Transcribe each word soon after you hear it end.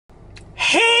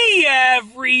Hey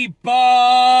everybody!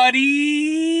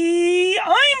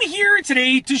 I'm here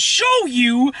today to show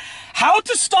you how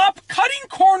to stop cutting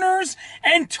corners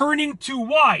and turning too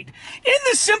wide. In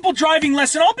this simple driving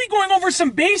lesson, I'll be going over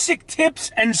some basic tips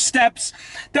and steps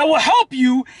that will help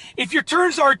you if your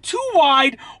turns are too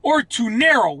wide or too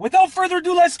narrow. Without further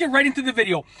ado, let's get right into the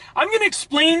video. I'm going to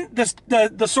explain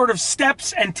the sort of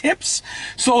steps and tips.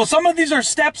 So some of these are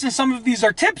steps and some of these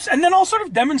are tips, and then I'll sort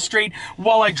of demonstrate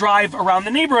while I drive around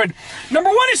the neighborhood. Number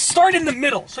one is start in the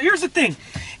middle. So here's the thing.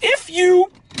 If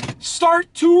you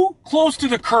start too close to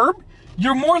the curb,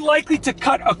 you're more likely to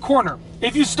cut a corner.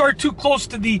 If you start too close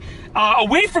to the,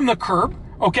 away from the curb,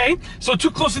 okay, so too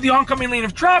close to the oncoming lane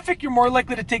of traffic, you're more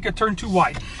likely to take a turn too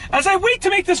wide. As I wait to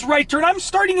make this right turn, I'm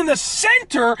starting in the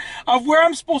center of where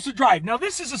I'm supposed to drive. Now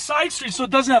this is a side street, so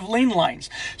it doesn't have lane lines.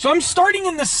 So I'm starting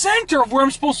in the center of where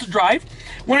I'm supposed to drive.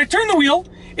 When I turn the wheel,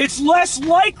 it's less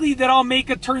likely that I'll make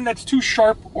a turn that's too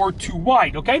sharp or too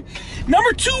wide, okay?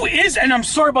 Number two is, and I'm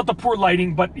sorry about the poor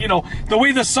lighting, but you know, the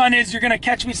way the sun is, you're gonna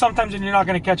catch me sometimes and you're not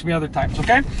gonna catch me other times,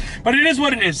 okay? But it is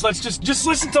what it is. Let's just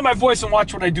listen to my voice and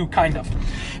watch what I do, kind of.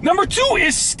 Number two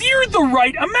is steer the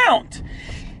right amount.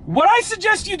 What I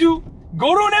suggest you do,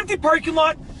 go to an empty parking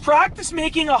lot, practice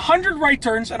making 100 right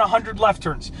turns and 100 left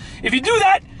turns. If you do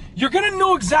that, you're gonna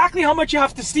know exactly how much you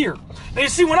have to steer. Now you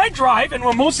see, when I drive, and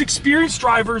when most experienced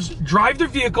drivers drive their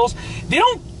vehicles, they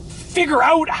don't figure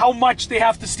out how much they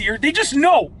have to steer. They just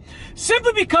know,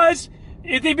 simply because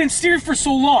they've been steering for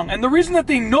so long. And the reason that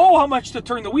they know how much to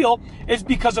turn the wheel is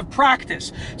because of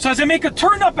practice. So as I make a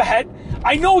turn up ahead,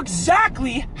 I know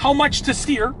exactly how much to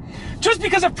steer just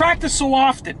because I've practiced so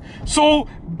often. So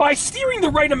by steering the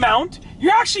right amount,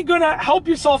 you're actually gonna help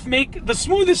yourself make the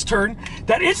smoothest turn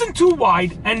that isn't too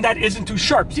wide and that isn't too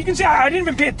sharp. So you can see I didn't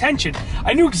even pay attention.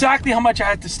 I knew exactly how much I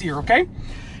had to steer, okay?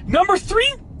 Number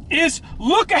three is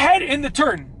look ahead in the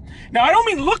turn. Now I don't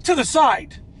mean look to the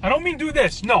side. I don't mean do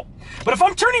this, no. But if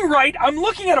I'm turning right, I'm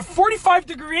looking at a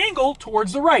 45-degree angle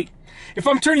towards the right. If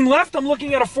I'm turning left, I'm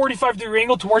looking at a 45-degree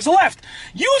angle towards the left.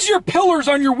 Use your pillars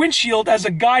on your windshield as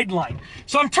a guideline.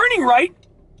 So I'm turning right.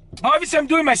 Obviously, I'm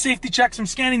doing my safety checks. I'm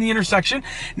scanning the intersection.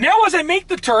 Now, as I make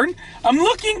the turn, I'm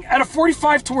looking at a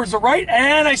 45 towards the right,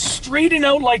 and I straighten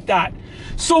out like that.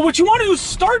 So what you want to do is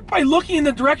start by looking in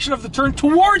the direction of the turn,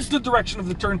 towards the direction of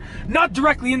the turn, not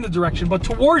directly in the direction, but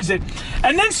towards it,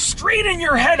 and then straighten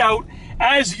your head out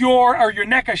as or your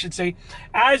neck, I should say,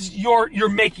 as you're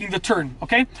making the turn,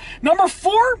 okay? Number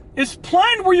four is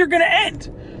plan where you're gonna end.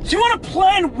 So you wanna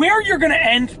plan where you're gonna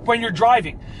end when you're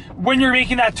driving, when you're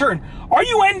making that turn. Are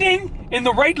you ending in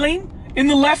the right lane? In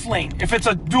the left lane, if it's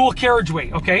a dual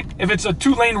carriageway, okay? If it's a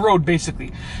two-lane road,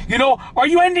 basically. You know, are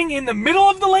you ending in the middle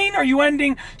of the lane? Are you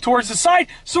ending towards the side?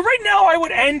 So right now, I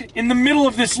would end in the middle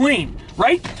of this lane,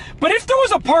 right? But if there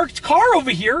was a parked car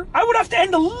over here, I would have to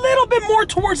end a little bit more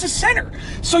towards the center.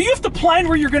 So you have to plan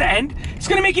where you're gonna end. It's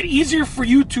gonna make it easier for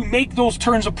you to make those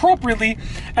turns appropriately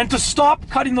and to stop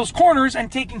cutting those corners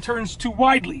and taking turns too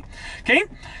widely, okay?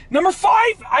 Number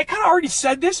five, I kind of already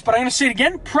said this, but I'm gonna say it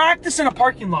again, practice in a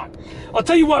parking lot. I'll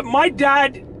tell you what, my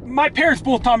parents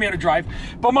both taught me how to drive,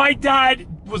 but my dad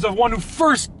was the one who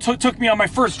first took me on my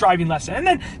first driving lesson, and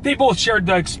then they both shared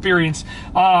the experience.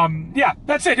 Yeah,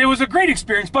 that's it. It was a great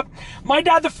experience. But my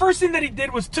dad, the first thing that he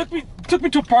did was took me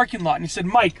to a parking lot, and he said,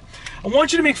 "Mike, I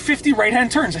want you to make 50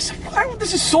 right-hand turns." I said, "Why?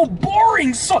 This is so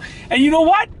boring." And you know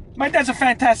what? My dad's a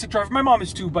fantastic driver. My mom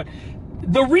is too, but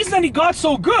the reason that he got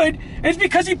so good is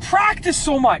because he practiced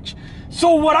so much.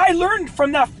 So what I learned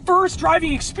from that first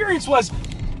driving experience was,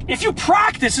 if you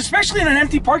practice, especially in an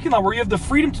empty parking lot where you have the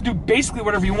freedom to do basically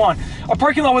whatever you want, a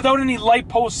parking lot without any light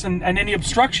posts and any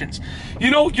obstructions,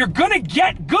 you know, you're gonna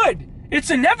get good.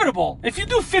 It's inevitable. If you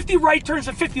do 50 right turns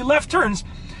and 50 left turns,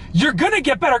 you're gonna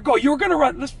get better. Go, you're gonna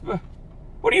run,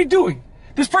 what are you doing?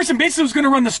 This person basically was gonna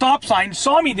run the stop sign,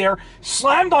 saw me there,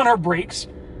 slammed on her brakes.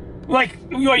 Like,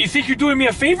 you think you're doing me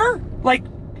a favor? Like,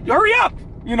 hurry up.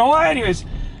 You know, anyways.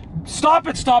 Stop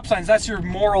at stop signs. That's your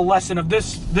moral lesson of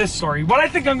this story. What I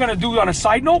think I'm gonna do on a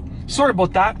side note, sorry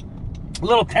about that, a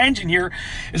little tangent here,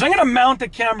 is I'm gonna mount the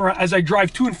camera as I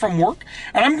drive to and from work,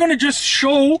 and I'm gonna just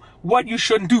show what you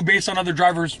shouldn't do based on other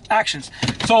drivers' actions.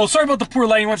 So sorry about the poor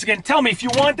lighting once again. Tell me if you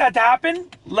want that to happen,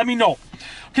 let me know.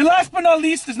 Okay, last but not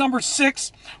least is number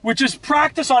 6, which is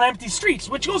practice on empty streets,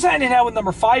 which goes hand in hand with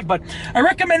number 5, but I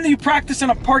recommend that you practice in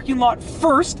a parking lot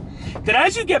first. Then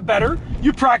as you get better,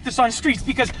 you practice on streets,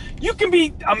 because you can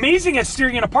be amazing at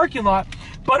steering in a parking lot,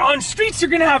 but on streets,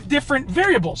 you're gonna have different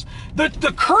variables.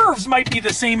 The curves might be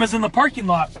the same as in the parking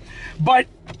lot, but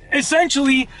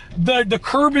essentially the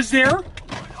curb is there,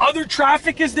 other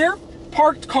traffic is there,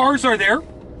 parked cars are there.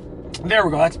 There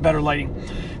we go, that's better lighting.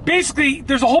 basically,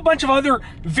 there's a whole bunch of other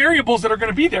variables that are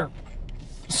going to be there.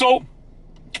 So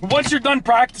once you're done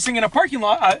practicing in a parking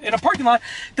lot,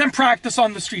 then practice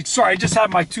on the streets. Sorry, I just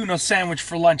had my tuna sandwich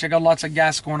for lunch. I got lots of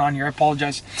gas going on here. I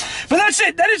apologize. But that's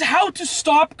it. That is how to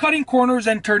stop cutting corners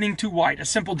and turning too wide. A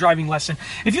simple driving lesson.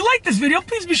 If you like this video,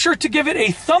 please be sure to give it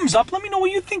a thumbs up. Let me know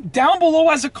what you think down below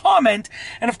as a comment.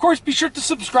 And of course, be sure to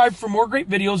subscribe for more great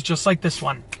videos just like this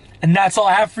one. And that's all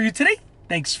I have for you today.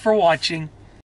 Thanks for watching.